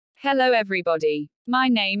Hello everybody. My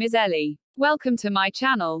name is Ellie. Welcome to my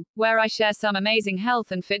channel, where I share some amazing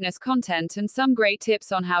health and fitness content and some great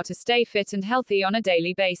tips on how to stay fit and healthy on a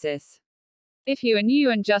daily basis. If you are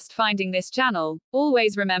new and just finding this channel,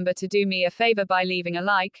 always remember to do me a favor by leaving a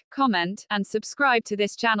like, comment, and subscribe to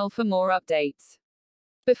this channel for more updates.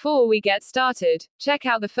 Before we get started, check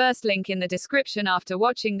out the first link in the description after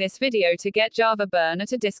watching this video to get Java Burn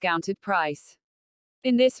at a discounted price.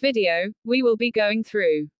 In this video, we will be going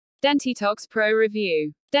through Dentitox Pro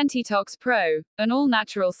review. Dentitox Pro, an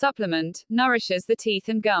all-natural supplement, nourishes the teeth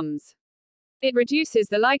and gums. It reduces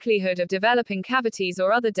the likelihood of developing cavities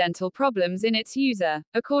or other dental problems in its user,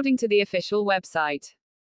 according to the official website.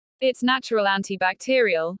 Its natural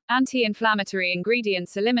antibacterial, anti-inflammatory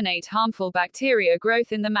ingredients eliminate harmful bacteria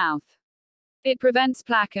growth in the mouth. It prevents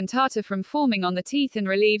plaque and tartar from forming on the teeth and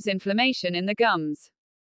relieves inflammation in the gums.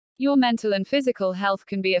 Your mental and physical health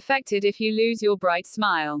can be affected if you lose your bright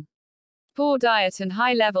smile. Poor diet and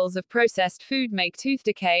high levels of processed food make tooth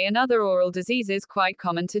decay and other oral diseases quite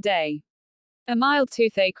common today. A mild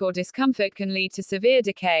toothache or discomfort can lead to severe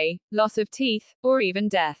decay, loss of teeth, or even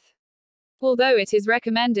death. Although it is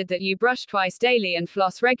recommended that you brush twice daily and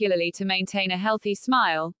floss regularly to maintain a healthy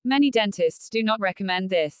smile, many dentists do not recommend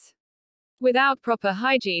this. Without proper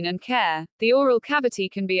hygiene and care, the oral cavity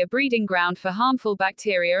can be a breeding ground for harmful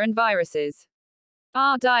bacteria and viruses.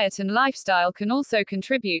 Our diet and lifestyle can also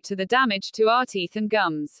contribute to the damage to our teeth and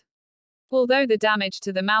gums. Although the damage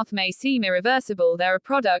to the mouth may seem irreversible, there are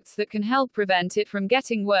products that can help prevent it from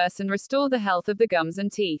getting worse and restore the health of the gums and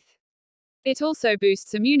teeth. It also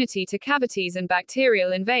boosts immunity to cavities and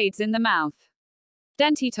bacterial invades in the mouth.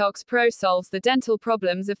 Dentitox Pro solves the dental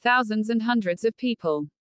problems of thousands and hundreds of people.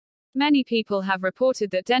 Many people have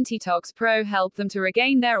reported that Dentitox Pro helped them to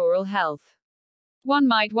regain their oral health. One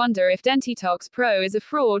might wonder if Dentitox Pro is a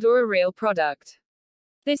fraud or a real product.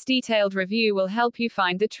 This detailed review will help you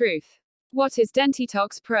find the truth. What is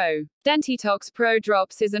Dentitox Pro? Dentitox Pro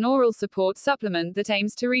Drops is an oral support supplement that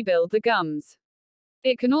aims to rebuild the gums.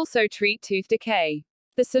 It can also treat tooth decay.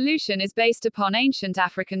 The solution is based upon ancient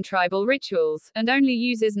African tribal rituals, and only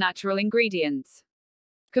uses natural ingredients.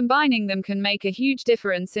 Combining them can make a huge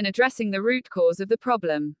difference in addressing the root cause of the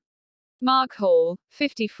problem. Mark Hall,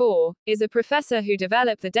 54, is a professor who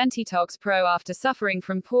developed the Dentitox Pro after suffering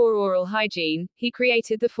from poor oral hygiene. He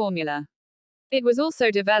created the formula. It was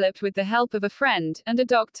also developed with the help of a friend and a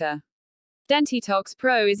doctor. Dentitox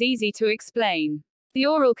Pro is easy to explain. The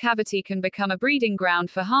oral cavity can become a breeding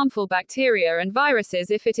ground for harmful bacteria and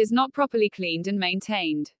viruses if it is not properly cleaned and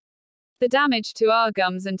maintained. The damage to our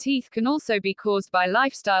gums and teeth can also be caused by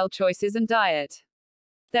lifestyle choices and diet.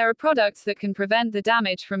 There are products that can prevent the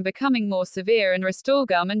damage from becoming more severe and restore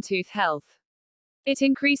gum and tooth health. It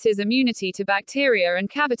increases immunity to bacteria and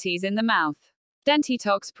cavities in the mouth.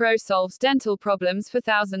 Dentitox Pro solves dental problems for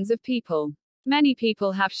thousands of people. Many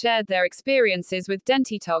people have shared their experiences with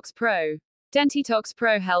Dentitox Pro. Dentitox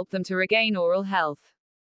Pro helped them to regain oral health.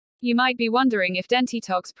 You might be wondering if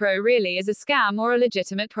Dentitox Pro really is a scam or a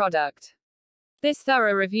legitimate product. This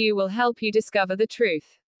thorough review will help you discover the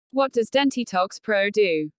truth. What does Dentitox Pro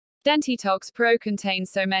do? Dentitox Pro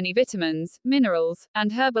contains so many vitamins, minerals,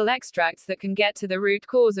 and herbal extracts that can get to the root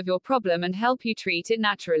cause of your problem and help you treat it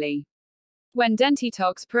naturally. When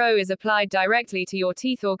Dentitox Pro is applied directly to your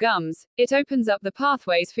teeth or gums, it opens up the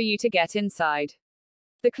pathways for you to get inside.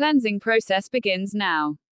 The cleansing process begins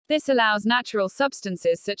now. This allows natural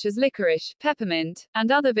substances such as licorice, peppermint,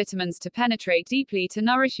 and other vitamins to penetrate deeply to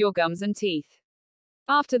nourish your gums and teeth.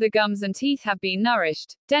 After the gums and teeth have been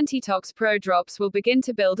nourished, Dentitox Pro Drops will begin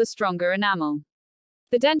to build a stronger enamel.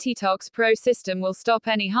 The Dentitox Pro system will stop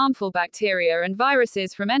any harmful bacteria and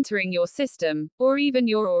viruses from entering your system, or even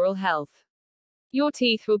your oral health. Your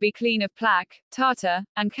teeth will be clean of plaque, tartar,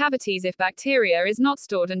 and cavities if bacteria is not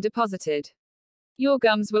stored and deposited. Your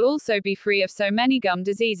gums will also be free of so many gum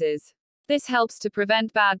diseases. This helps to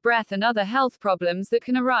prevent bad breath and other health problems that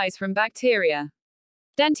can arise from bacteria.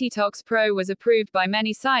 Dentitox Pro was approved by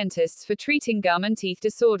many scientists for treating gum and teeth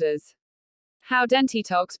disorders. How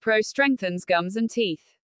Dentitox Pro strengthens gums and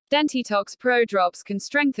teeth. Dentitox Pro Drops can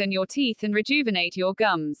strengthen your teeth and rejuvenate your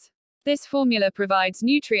gums. This formula provides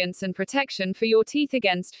nutrients and protection for your teeth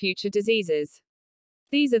against future diseases.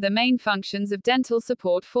 These are the main functions of dental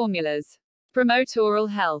support formulas. Promote oral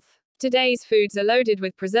health. Today's foods are loaded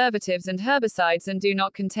with preservatives and herbicides and do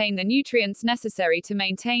not contain the nutrients necessary to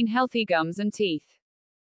maintain healthy gums and teeth.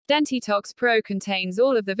 Dentitox Pro contains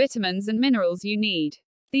all of the vitamins and minerals you need.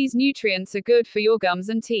 These nutrients are good for your gums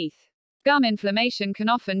and teeth. Gum inflammation can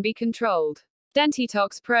often be controlled.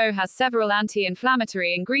 Dentitox Pro has several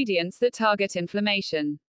anti-inflammatory ingredients that target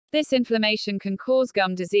inflammation. This inflammation can cause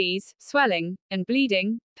gum disease, swelling, and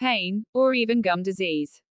bleeding, pain, or even gum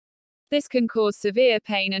disease. This can cause severe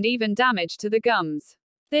pain and even damage to the gums.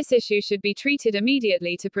 This issue should be treated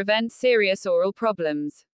immediately to prevent serious oral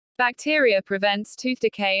problems. Bacteria prevents tooth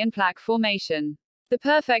decay and plaque formation. The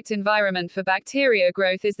perfect environment for bacteria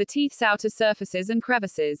growth is the teeth's outer surfaces and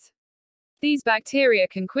crevices. These bacteria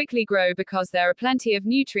can quickly grow because there are plenty of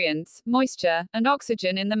nutrients, moisture, and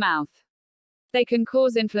oxygen in the mouth. They can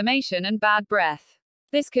cause inflammation and bad breath.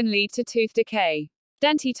 This can lead to tooth decay.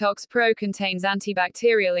 Dentitox Pro contains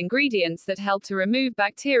antibacterial ingredients that help to remove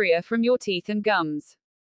bacteria from your teeth and gums.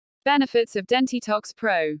 Benefits of Dentitox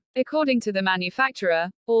Pro. According to the manufacturer,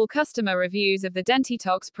 all customer reviews of the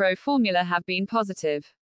Dentitox Pro formula have been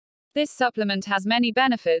positive. This supplement has many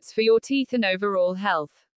benefits for your teeth and overall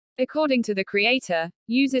health. According to the creator,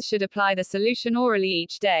 users should apply the solution orally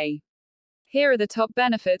each day. Here are the top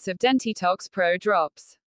benefits of Dentitox Pro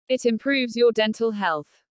drops. It improves your dental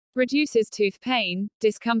health. Reduces tooth pain,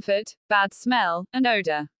 discomfort, bad smell, and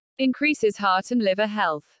odor. Increases heart and liver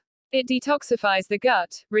health. It detoxifies the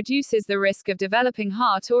gut, reduces the risk of developing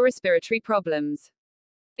heart or respiratory problems.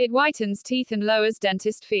 It whitens teeth and lowers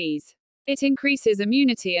dentist fees. It increases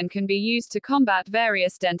immunity and can be used to combat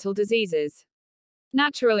various dental diseases.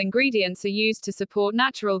 Natural ingredients are used to support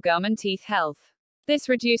natural gum and teeth health. This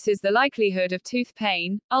reduces the likelihood of tooth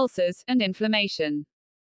pain, ulcers, and inflammation.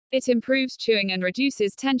 It improves chewing and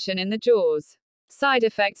reduces tension in the jaws. Side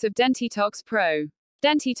effects of Dentitox Pro.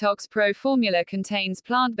 Dentitox Pro formula contains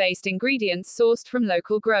plant-based ingredients sourced from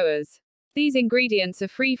local growers. These ingredients are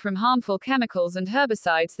free from harmful chemicals and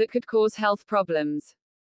herbicides that could cause health problems.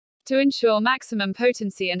 To ensure maximum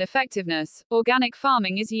potency and effectiveness, organic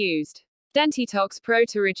farming is used. Dentitox Pro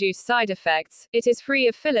to reduce side effects, it is free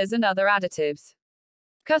of fillers and other additives.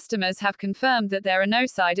 Customers have confirmed that there are no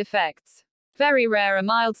side effects. Very rare are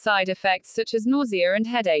mild side effects such as nausea and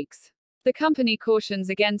headaches. The company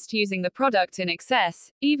cautions against using the product in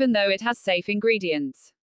excess, even though it has safe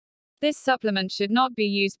ingredients. This supplement should not be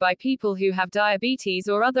used by people who have diabetes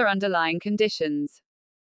or other underlying conditions.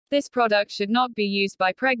 This product should not be used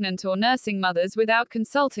by pregnant or nursing mothers without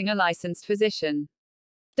consulting a licensed physician.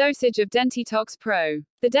 Dosage of Dentitox Pro.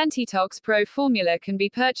 The Dentitox Pro formula can be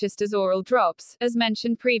purchased as oral drops, as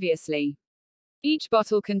mentioned previously. Each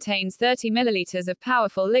bottle contains 30 milliliters of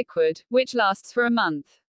powerful liquid, which lasts for a month.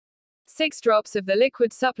 6 drops of the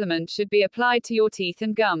liquid supplement should be applied to your teeth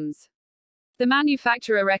and gums. The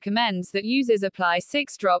manufacturer recommends that users apply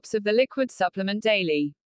 6 drops of the liquid supplement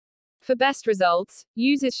daily. For best results,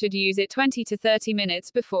 users should use it 20 to 30 minutes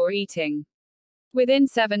before eating. Within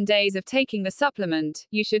 7 days of taking the supplement,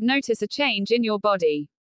 you should notice a change in your body.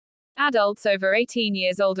 Adults over 18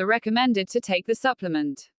 years old are recommended to take the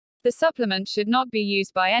supplement. The supplement should not be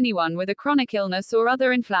used by anyone with a chronic illness or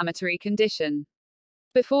other inflammatory condition.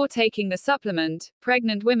 Before taking the supplement,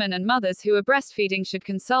 pregnant women and mothers who are breastfeeding should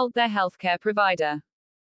consult their healthcare provider.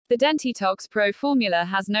 The Dentitox Pro formula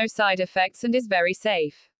has no side effects and is very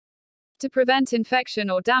safe. To prevent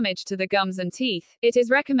infection or damage to the gums and teeth, it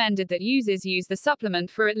is recommended that users use the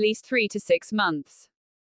supplement for at least 3 to 6 months.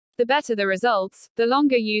 The better the results, the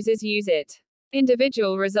longer users use it.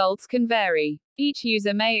 Individual results can vary. Each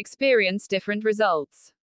user may experience different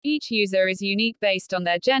results. Each user is unique based on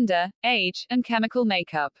their gender, age, and chemical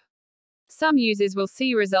makeup. Some users will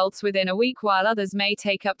see results within a week while others may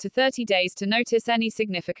take up to 30 days to notice any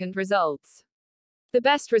significant results. The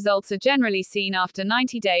best results are generally seen after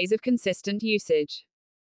 90 days of consistent usage.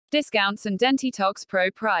 Discounts and Dentitox Pro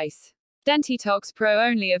price. Dentitox Pro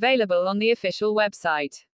only available on the official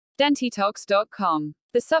website. Dentitox.com.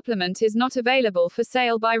 The supplement is not available for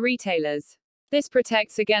sale by retailers. This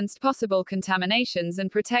protects against possible contaminations and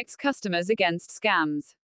protects customers against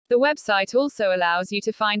scams. The website also allows you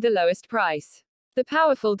to find the lowest price. The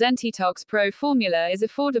powerful Dentitox Pro formula is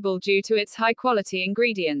affordable due to its high-quality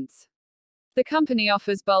ingredients. The company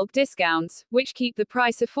offers bulk discounts, which keep the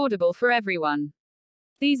price affordable for everyone.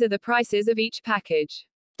 These are the prices of each package.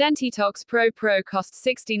 Dentitox Pro costs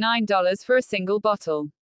 $69 for a single bottle.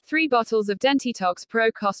 3 bottles of Dentitox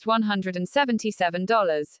Pro cost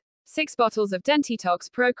 $177. 6 bottles of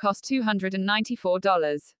Dentitox Pro cost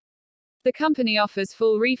 $294. The company offers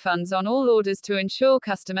full refunds on all orders to ensure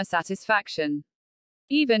customer satisfaction.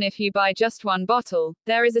 Even if you buy just 1 bottle,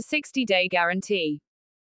 there is a 60-day guarantee.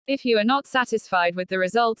 If you are not satisfied with the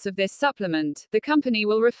results of this supplement, the company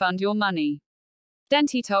will refund your money.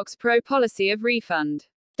 Dentitox Pro policy of refund.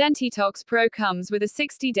 Dentitox Pro comes with a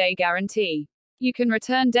 60-day guarantee. You can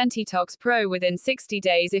return Dentitox Pro within 60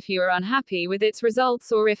 days if you are unhappy with its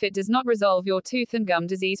results or if it does not resolve your tooth and gum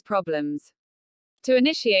disease problems. To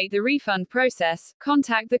initiate the refund process,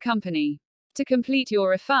 contact the company. To complete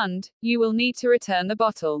your refund, you will need to return the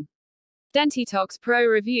bottle. Dentitox Pro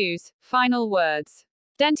Reviews, Final Words.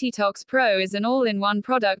 Dentitox Pro is an all-in-one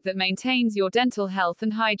product that maintains your dental health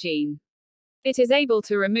and hygiene. It is able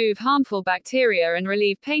to remove harmful bacteria and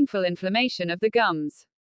relieve painful inflammation of the gums.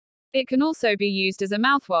 It can also be used as a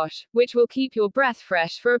mouthwash, which will keep your breath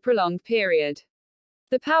fresh for a prolonged period.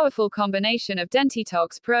 The powerful combination of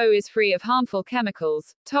Dentitox Pro is free of harmful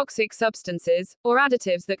chemicals, toxic substances, or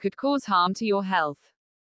additives that could cause harm to your health.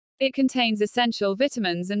 It contains essential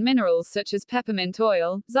vitamins and minerals such as peppermint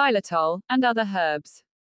oil, xylitol, and other herbs.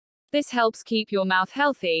 This helps keep your mouth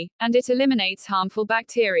healthy, and it eliminates harmful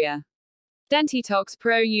bacteria. Dentitox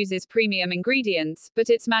Pro uses premium ingredients, but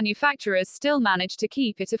its manufacturers still manage to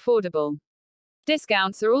keep it affordable.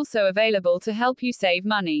 Discounts are also available to help you save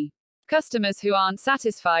money. Customers who aren't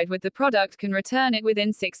satisfied with the product can return it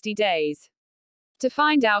within 60 days. To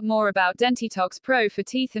find out more about Dentitox Pro for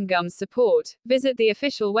teeth and gums support, visit the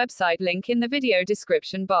official website link in the video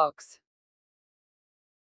description box.